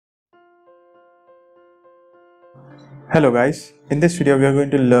Hello guys, in this video we are going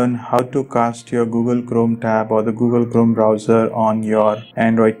to learn how to cast your Google Chrome tab or the Google Chrome browser on your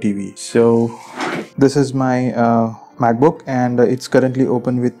Android TV. So this is my MacBook and it's currently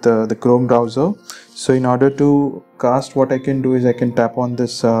open with the Chrome browser. So in order to cast, what I can do is I can tap on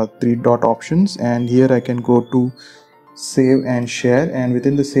this three dot options, and here I can go to save and share, and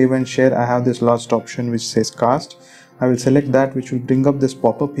within the save and share I have this last option which says cast. I will select that, which will bring up this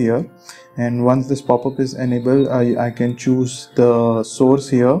pop-up here, and once this pop-up is enabled I can choose the source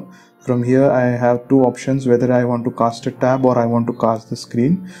here. From here I have two options, whether I want to cast a tab or I want to cast the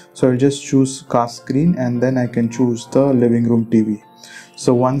screen. So I'll just choose cast screen, and then I can choose the living room TV.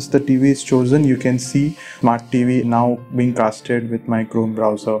 So once the TV is chosen, you can see Smart TV now being casted with my Chrome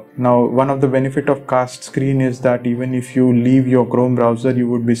browser. Now, one of the benefit of cast screen is that even if you leave your Chrome browser, you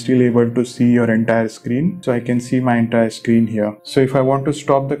would be still able to see your entire screen. So I can see my entire screen here. So if I want to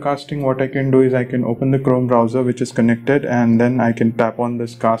stop the casting, what I can do is I can open the Chrome browser which is connected, and then I can tap on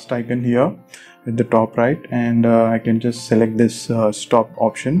this cast icon here at the top right, and I can just select this stop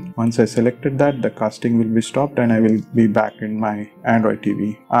option. Once I selected that, the casting will be stopped and I will be back in my Android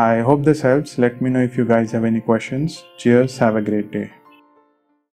TV. I hope this helps. Let me know if you guys have any questions. Cheers, have a great day.